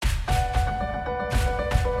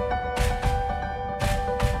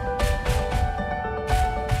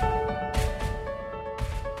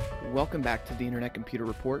welcome back to the Internet Computer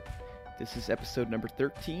Report. This is episode number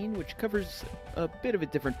 13, which covers a bit of a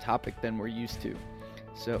different topic than we're used to.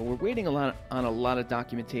 So we're waiting on a lot of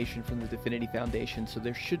documentation from the DFINITY Foundation, so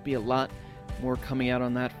there should be a lot more coming out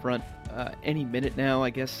on that front any minute now, I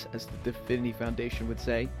guess, as the DFINITY Foundation would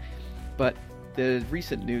say. But the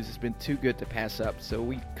recent news has been too good to pass up, so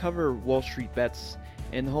we cover Wall Street Bets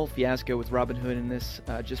and the whole fiasco with Robinhood in this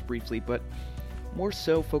just briefly, but more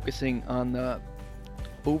so focusing on the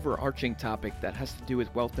overarching topic that has to do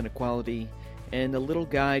with wealth inequality and the little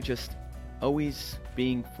guy just always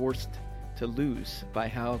being forced to lose by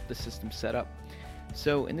how the system's set up.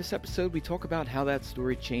 So in this episode, we talk about how that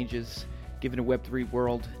story changes given a Web3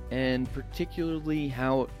 world, and particularly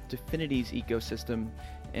how DFINITY's ecosystem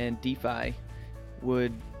and DeFi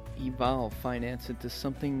would evolve finance into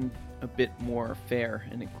something a bit more fair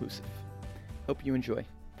and inclusive. Hope you enjoy.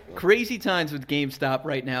 Crazy times with GameStop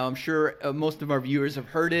right now. I'm sure most of our viewers have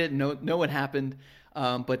heard it, know what happened,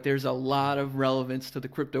 but there's a lot of relevance to the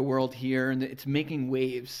crypto world here, and it's making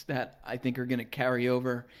waves that I think are going to carry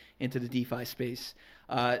over into the DeFi space.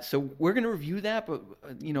 So we're going to review that, but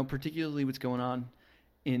particularly what's going on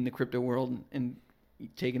in the crypto world and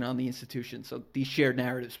taking on the institutions. So these shared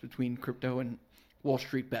narratives between crypto and Wall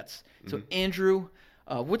Street Bets. So Andrew,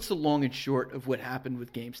 what's the long and short of what happened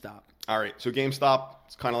with GameStop? All right, so GameStop,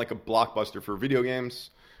 it's kind of like a Blockbuster for video games.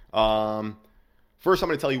 First, I'm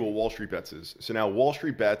going to tell you what Wall Street Bets is. So now Wall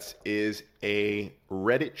Street Bets is a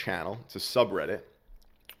Reddit channel. It's a subreddit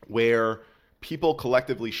where people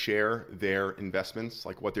collectively share their investments,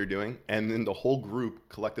 like what they're doing, and then the whole group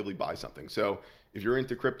collectively buys something. So if you're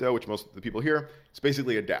into crypto, which most of the people here, it's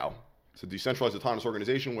basically a DAO. It's a decentralized autonomous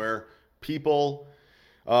organization where people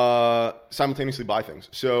simultaneously buy things.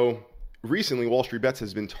 So recently, Wall Street Bets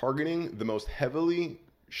has been targeting the most heavily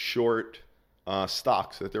short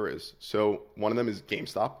stocks that there is. So one of them is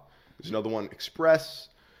GameStop. There's another one, Express.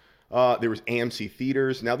 There was AMC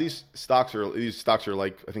Theaters. Now these stocks are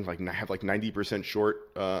like, I think, have 90%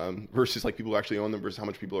 short versus like people who actually own them versus how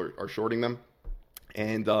much people are shorting them.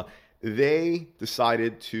 And they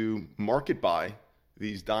decided to market buy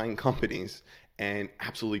these dying companies and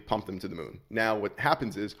absolutely pump them to the moon. Now what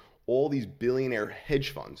happens is all these billionaire hedge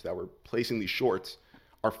funds that were placing these shorts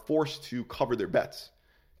are forced to cover their bets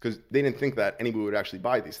because they didn't think that anybody would actually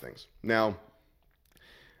buy these things. Now,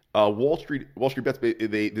 Wall Street Bets,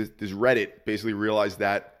 this Reddit basically realized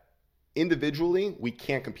that individually we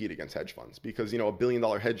can't compete against hedge funds because $1 billion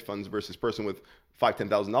hedge funds versus person with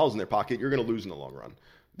 $5,000-$10,000 in their pocket, you're going to lose in the long run.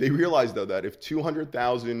 They realized though that if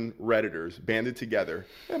 200,000 Redditors banded together,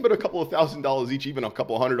 but a couple of $1,000s each, even a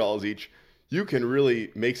couple of $100 each, you can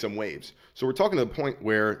really make some waves. So we're talking to the point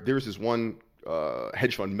where there's this one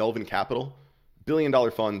hedge fund, Melvin Capital, $1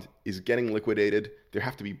 billion fund is getting liquidated. They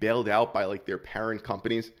have to be bailed out by like their parent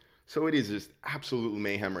companies. So it is just absolute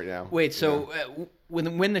mayhem right now. Wait, so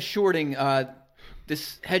when the shorting,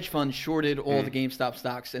 this hedge fund shorted all the GameStop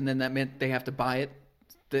stocks, and then that meant they have to buy it?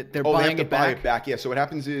 They're buying it back? Buy it back, yeah. So what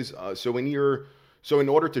happens is, so in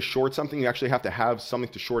order to short something, you actually have to have something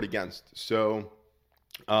to short against. So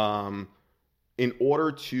in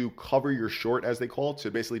order to cover your short, as they call it, so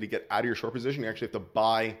basically to get out of your short position, you actually have to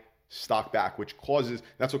buy stock back,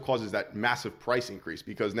 that's what causes that massive price increase,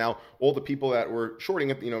 because now all the people that were shorting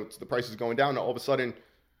it, the price is going down, now all of a sudden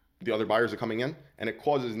the other buyers are coming in, and it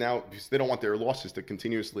causes now, because they don't want their losses to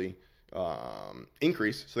continuously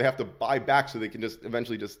increase, so they have to buy back so they can just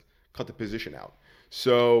eventually just cut the position out.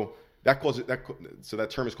 So that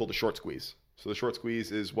term is called the short squeeze. So the short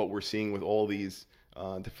squeeze is what we're seeing with all these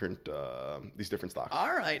different stocks.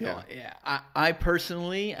 All right. Yeah. I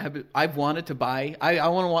personally I've wanted to buy. I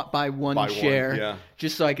want to buy one share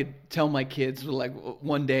just so I could tell my kids like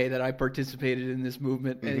one day that I participated in this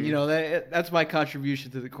movement, and that's my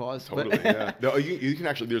contribution to the cause. Totally. Yeah. No, you can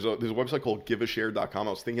actually there's a website called GiveAshare.com.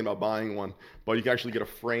 I was thinking about buying one, but you can actually get a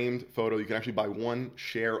framed photo. You can actually buy one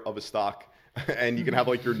share of a stock, and you can have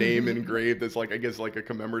like your name engraved. That's like, I guess, like a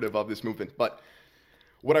commemorative of this movement. But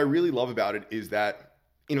what I really love about it is that,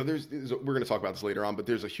 we're going to talk about this later on, but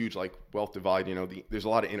there's a huge like wealth divide. There's a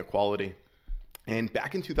lot of inequality. And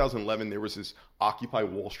back in 2011, there was this Occupy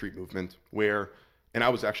Wall Street movement and I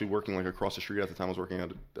was actually working like across the street at the time. I was working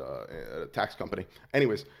at a tax company.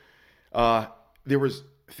 Anyways, there was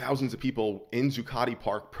thousands of people in Zuccotti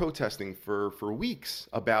Park protesting for weeks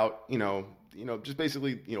about, just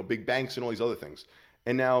basically, big banks and all these other things.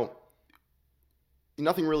 And now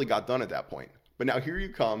nothing really got done at that point. But now here you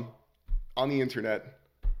come on the internet,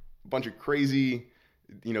 a bunch of crazy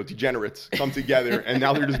degenerates come together, and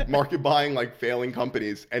now they're just market buying like failing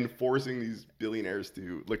companies and forcing these billionaires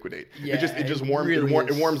to liquidate. Yeah, it just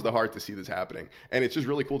warms the heart to see this happening, and it's just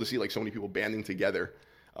really cool to see like so many people banding together.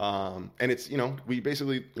 And it's we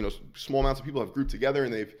basically small amounts of people have grouped together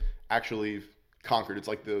and they've actually conquered. It's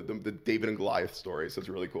like the David and Goliath story, so it's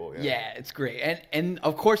really cool. Yeah, it's great. And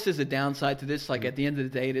of course there's a downside to this. Like at the end of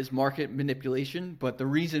the day, it is market manipulation, but the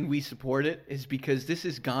reason we support it is because this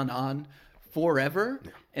has gone on forever,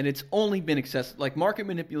 and it's only been accessible. Like market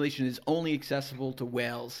manipulation is only accessible to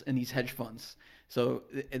whales and these hedge funds. So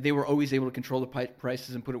they were always able to control the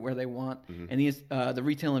prices and put it where they want. And the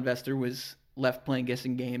retail investor was left playing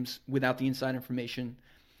guessing games without the inside information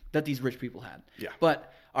that these rich people had. Yeah.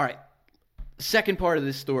 But all right, second part of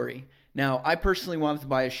this story. Now, I personally wanted to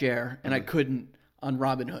buy a share, and I couldn't on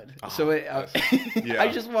Robinhood. So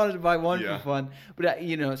I just wanted to buy one for fun. But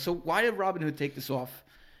so why did Robinhood take this off?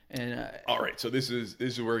 And all right, so this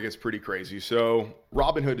is where it gets pretty crazy. So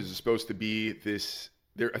Robinhood is supposed to be this.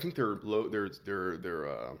 I think they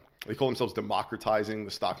call themselves democratizing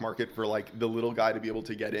the stock market for like the little guy to be able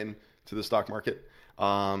to get in to the stock market.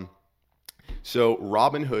 So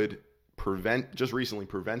Robinhood just recently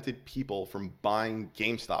prevented people from buying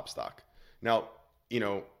GameStop stock. Now,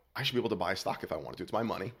 I should be able to buy stock if I wanted to. It's my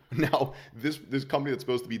money. Now, this company that's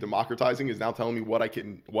supposed to be democratizing is now telling me what I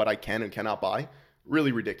can and cannot buy.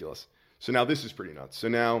 Really ridiculous. So now this is pretty nuts. So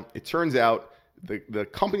now it turns out the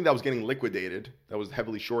company that was getting liquidated, that was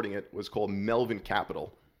heavily shorting it, was called Melvin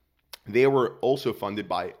Capital. They were also funded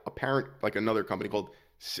by another company called,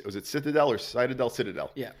 was it Citadel or Citadel?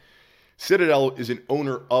 Citadel. Yeah. Citadel is an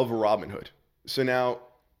owner of Robinhood. So now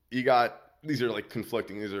these are like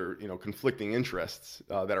conflicting interests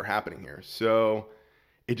that are happening here. So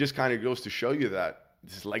it just kind of goes to show you that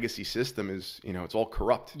this legacy system is, it's all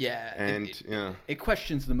corrupt. Yeah. And it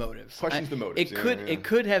questions the motives. It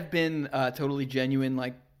could have been totally genuine,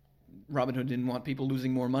 like Robinhood didn't want people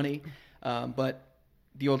losing more money, but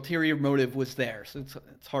the ulterior motive was there. So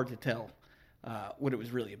it's hard to tell what it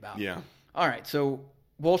was really about. Yeah. All right. So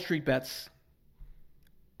Wall Street Bets,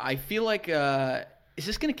 I feel like, is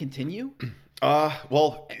this going to continue?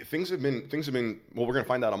 Well, things have been. Well, we're gonna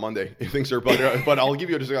find out on Monday if things are. But I'll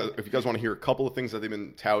give you if you guys want to hear a couple of things that they've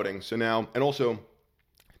been touting. So now, and also,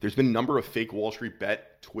 there's been a number of fake Wall Street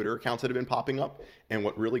Bet Twitter accounts that have been popping up. And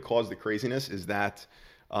what really caused the craziness is that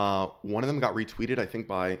one of them got retweeted, I think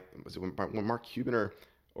by Mark Cuban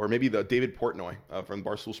or maybe the David Portnoy from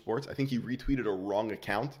Barstool Sports. I think he retweeted a wrong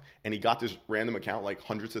account, and he got this random account like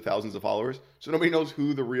hundreds of thousands of followers. So nobody knows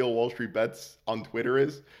who the real Wall Street Bets on Twitter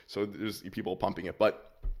is. So there's people pumping it.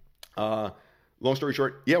 But long story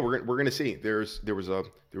short, yeah, we're gonna see. There was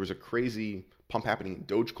a crazy pump happening in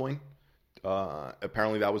Dogecoin.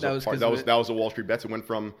 Apparently that was a Wall Street Bets. It went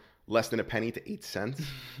from less than a penny to 8 cents.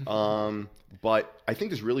 But I think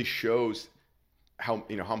this really shows how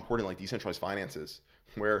important like decentralized finance is.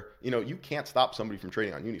 Where you can't stop somebody from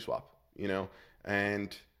trading on Uniswap,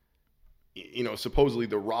 and supposedly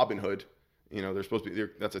the Robinhood, they're supposed to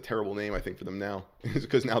be. That's a terrible name, I think, for them now,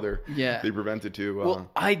 because now they prevented to.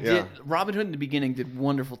 Robinhood in the beginning did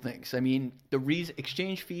wonderful things. I mean, the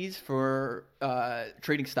exchange fees for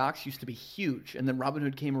trading stocks used to be huge, and then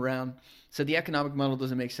Robinhood came around, said the economic model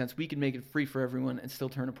doesn't make sense. We can make it free for everyone and still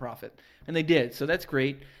turn a profit, and they did. So that's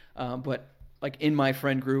great, but. Like in my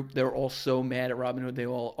friend group, they were all so mad at Robinhood, they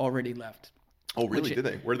all already left. Oh, really? Did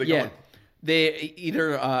they? Where are they going? They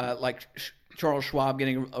either like Charles Schwab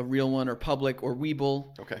getting a real one, or Public, or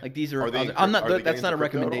Webull. Okay. Like these are. I'm not. That's not a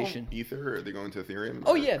recommendation. Ether? Are they going to Ethereum?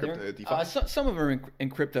 Oh yeah, some of them are in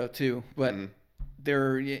crypto too, but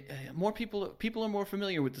they're more people are more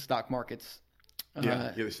familiar with the stock markets.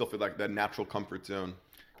 They still feel like that natural comfort zone.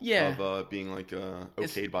 Yeah. Of being like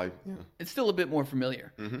okayed by. Yeah. It's still a bit more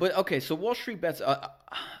familiar. But okay, so Wall Street Bets,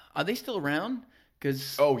 are they still around?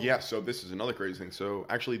 Oh yeah, so this is another crazy thing. So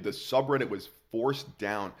actually, the subreddit was forced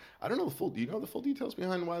down. I don't know the full. Do you know the full details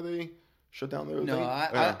behind why they shut down the? No,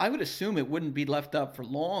 I would assume it wouldn't be left up for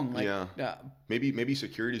long. Maybe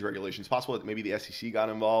securities regulations. It's possible that maybe the SEC got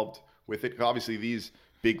involved with it. Obviously, these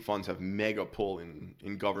big funds have mega pull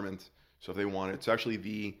in government. So if they want it, so actually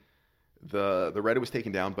the Reddit was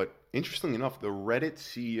taken down, but interestingly enough, the Reddit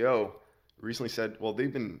CEO recently said, well,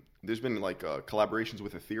 there's been like collaborations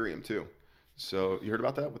with Ethereum too. So you heard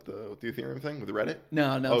about that with the Ethereum thing with the Reddit?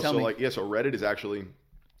 No. Tell me. So Reddit is actually,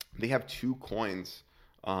 they have 2 coins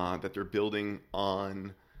that they're building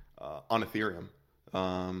on Ethereum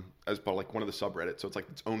as part of like one of the subreddits. So it's like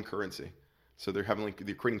its own currency. So they're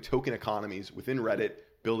creating token economies within Reddit,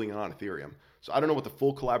 building it on Ethereum. So I don't know what the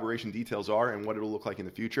full collaboration details are and what it'll look like in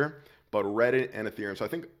the future. But Reddit and Ethereum. So I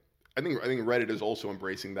think I think Reddit is also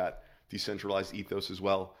embracing that decentralized ethos as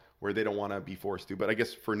well, where they don't want to be forced to. But I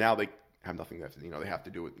guess for now they have nothing that they have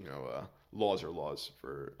to do with laws are laws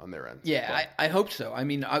for on their end. Yeah, I hope so. I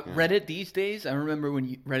mean, Reddit these days, I remember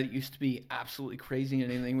when Reddit used to be absolutely crazy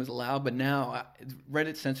and anything was allowed, but now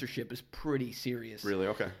Reddit censorship is pretty serious. Really?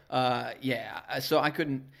 Okay. Yeah. So I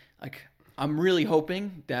couldn't, I'm really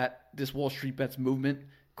hoping that this Wall Street Bets movement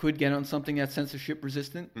could get on something that's censorship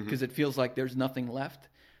resistant, because it feels like there's nothing left.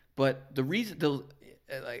 But the reason,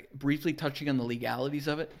 briefly touching on the legalities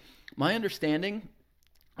of it, my understanding,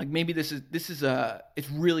 maybe this is it's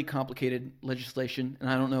really complicated legislation, and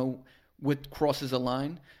I don't know what crosses a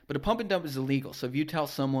line, but a pump and dump is illegal. So if you tell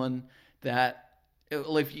someone that,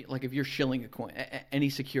 if you're shilling a coin, any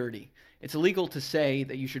security, it's illegal to say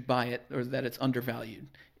that you should buy it or that it's undervalued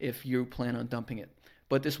if you plan on dumping it.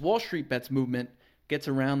 But this Wall Street Bets movement gets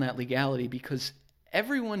around that legality, because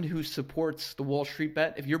everyone who supports the Wall Street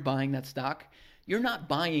Bet, if you're buying that stock, you're not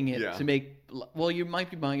buying it to make, you might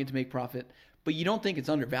be buying it to make profit, but you don't think it's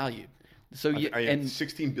undervalued. So and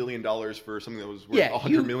 $16 billion for something that was worth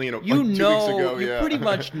 $100 million 2 weeks ago. You pretty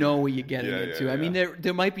much know what you're getting into. I mean,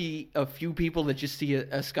 there might be a few people that just see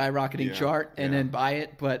a skyrocketing chart and then buy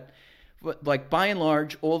it, but by and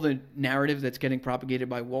large, all the narrative that's getting propagated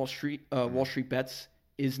by Wall Street Bets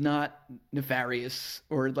is not nefarious,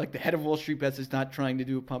 or the head of Wall Street Bets is not trying to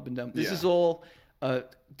do a pump and dump. This is all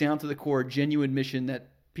down to the core, genuine mission that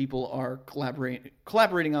people are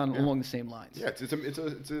collaborating on along the same lines. Yeah,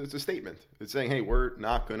 it's a statement. It's saying, hey, we're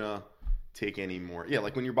not gonna take any more. Yeah,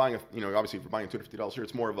 like when you're buying obviously if you're buying a $250 shirt,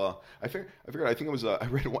 it's more of a. I think it was I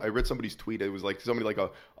read somebody's tweet. It was like somebody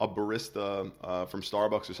a barista from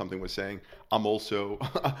Starbucks or something was saying, I'm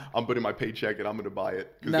putting my paycheck and I'm gonna buy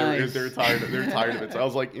it because they're tired of it. So I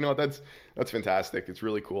was like, that's fantastic. It's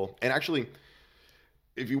really cool. And actually,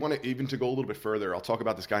 if you want to even to go a little bit further, I'll talk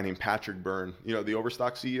about this guy named Patrick Byrne, the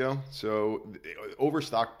Overstock CEO. So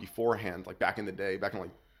Overstock beforehand, back in the day, back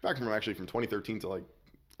from 2013 to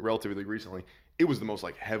relatively recently, it was the most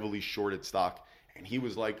heavily shorted stock, and he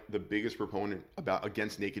was the biggest proponent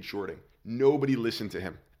against naked shorting. Nobody listened to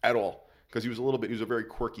him at all, because he was a very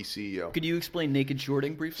quirky CEO. Could you explain naked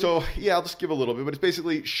shorting briefly? So yeah, I'll just give a little bit, but it's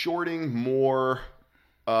basically shorting more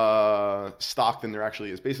stock than there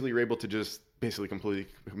actually is. Basically, you're able to just completely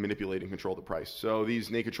manipulate and control the price. So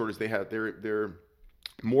these naked shorters, they're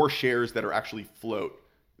more shares that are actually float.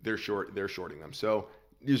 They're shorting them. So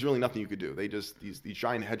there's really nothing you could do. They just these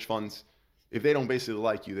giant hedge funds, if they don't basically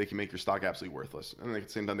like you, they can make your stock absolutely worthless. And at the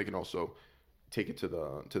same time, they can also take it to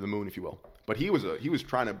the moon, if you will. But he was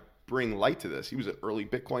trying to bring light to this. He was an early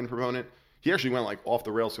Bitcoin proponent. He actually went off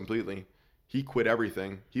the rails completely. He quit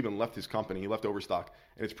everything. He even left his company. He left Overstock,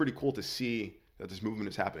 and it's pretty cool to see that this movement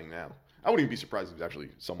is happening now. I wouldn't even be surprised if he's actually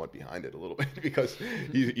somewhat behind it a little bit, because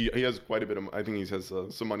he has quite a bit of. I think he has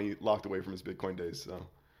some money locked away from his Bitcoin days. So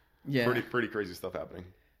yeah, pretty crazy stuff happening.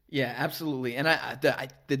 Yeah, absolutely. And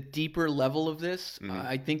the deeper level of this,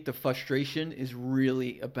 I think the frustration is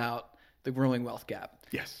really about the growing wealth gap.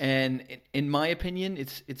 Yes. And in my opinion,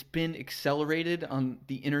 it's been accelerated on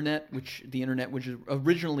the internet, which is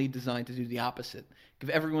originally designed to do the opposite,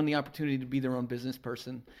 give everyone the opportunity to be their own business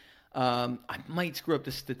person. I might screw up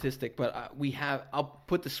the statistic, but I'll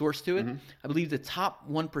put the source to it. I believe the top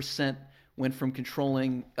 1% went from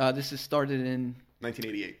controlling, this is started in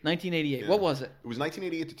 1988. Yeah. What was it? It was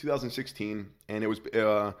 1988 to 2016, and it was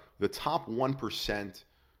the top 1%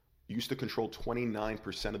 used to control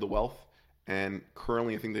 29% of the wealth, and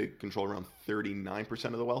currently I think they control around 39%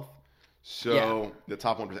 of the wealth. So the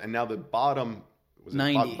top 1%, and now the bottom was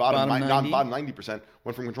 90, bottom 90%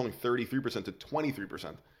 went from controlling 33% to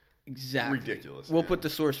 23%. Exactly. Ridiculous. We'll put the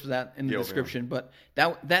source for that in the description, but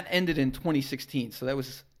that ended in 2016 . So that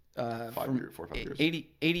was 4 or 5 years.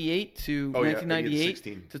 88 to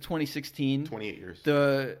 1998 to 2016. 28 years.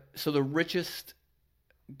 So the richest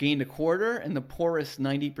gained a quarter, and the poorest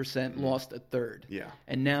 90% lost a third. Yeah.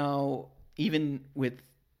 And now, even with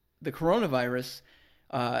the coronavirus,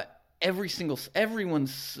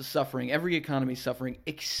 everyone's suffering. Every economy is suffering,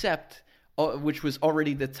 except which was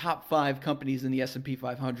already the top 5 companies in the S&P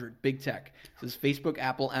 500, big tech. So it's Facebook,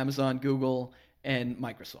 Apple, Amazon, Google, and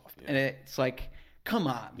Microsoft. Yeah. And it's come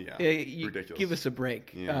on. Yeah, ridiculous. Give us a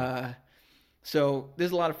break. Yeah. So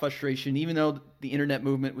there's a lot of frustration, even though the internet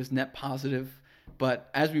movement was net positive. But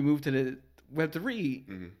as we move to the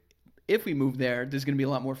Web3, if we move there, there's going to be a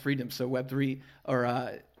lot more freedom. So Web3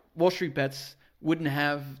 or Wall Street Bets wouldn't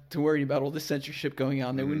have to worry about all the censorship going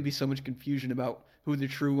on. There wouldn't be so much confusion about who the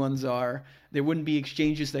true ones are. There wouldn't be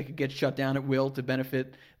exchanges that could get shut down at will to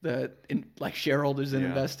benefit the shareholders and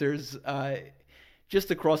investors. just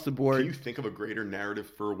across the board. Can you think of a greater narrative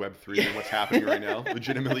for Web3 than what's happening right now?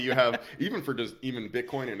 Legitimately, you have even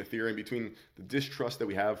Bitcoin and Ethereum, between the distrust that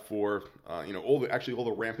we have for all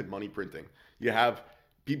the rampant money printing. You have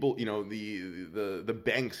people, the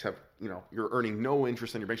banks have, you're earning no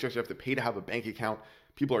interest on your bank. You have to pay to have a bank account.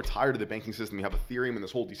 People are tired of the banking system. You have Ethereum and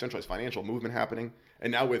this whole decentralized financial movement happening,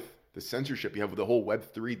 and now with the censorship, you have the whole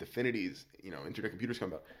Web3 Difinities, internet computers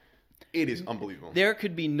coming out. It is unbelievable. There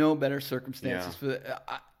could be no better circumstances for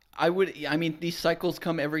these cycles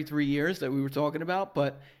come every 3 years that we were talking about,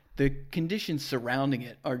 but the conditions surrounding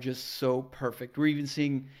it are just so perfect. We're even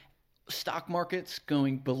seeing stock markets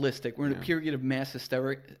going ballistic. We're in a period of mass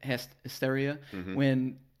hysteria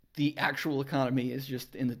when the actual economy is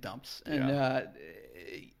just in the dumps. And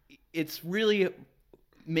it's really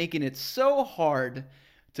making it so hard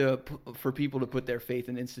for people to put their faith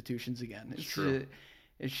in institutions again. It's true.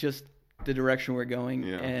 It's just the direction we're going.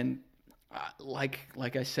 Yeah. And like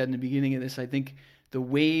I said in the beginning of this, I think the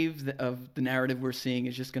wave of the narrative we're seeing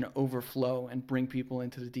is just going to overflow and bring people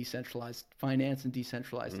into the decentralized finance and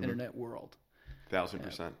decentralized internet world.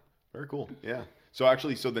 1,000%. Very cool. Yeah. So if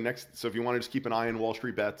you want to just keep an eye on Wall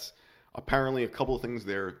Street Bets, apparently a couple of things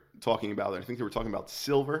they're talking about. I think they were talking about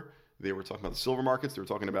silver. They were talking about the silver markets. They were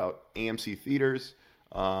talking about AMC theaters.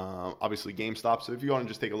 Obviously GameStop. So if you want to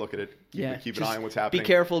just take a look at it, keep an eye on what's happening. Be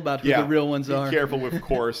careful about who the real ones are. Be careful, of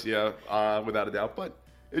course, without a doubt. But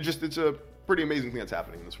it's a pretty amazing thing that's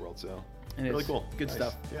happening in this world. So really cool. Good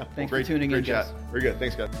stuff. Yeah. Thanks for tuning in, chat. guys. Very good.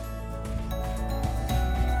 Thanks, guys.